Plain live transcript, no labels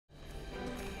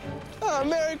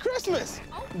Merry Christmas.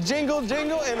 Jingle,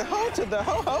 jingle, and ho to the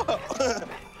ho, ho, ho.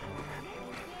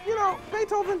 You know,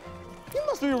 Beethoven, you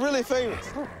must be really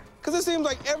famous. Because it seems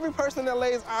like every person that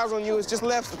lays eyes on you is just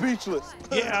left speechless.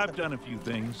 Yeah, I've done a few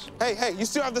things. Hey, you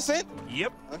still have the scent?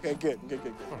 Yep. Okay, good.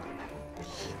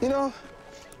 You know,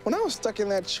 when I was stuck in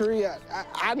that tree,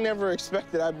 I never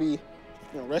expected I'd be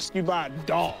rescued by a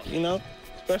dog, you know?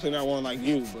 Especially not one like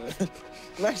you, but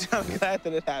I'm actually glad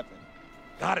that it happened.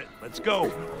 Got it. Let's go.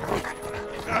 Hey,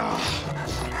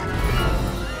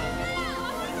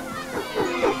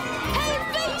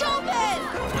 Beethoven!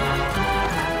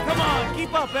 Come on,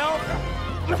 keep up, Elf.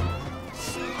 This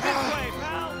way,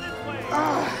 pal, this way.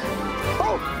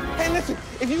 Oh, hey, listen,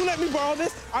 if you let me borrow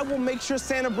this, I will make sure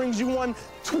Santa brings you one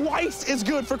twice as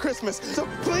good for Christmas. So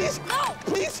please,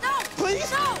 please, just please.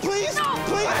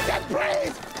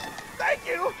 Thank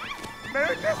you.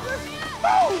 Merry Christmas.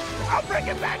 Oh, I'll bring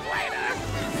it back later.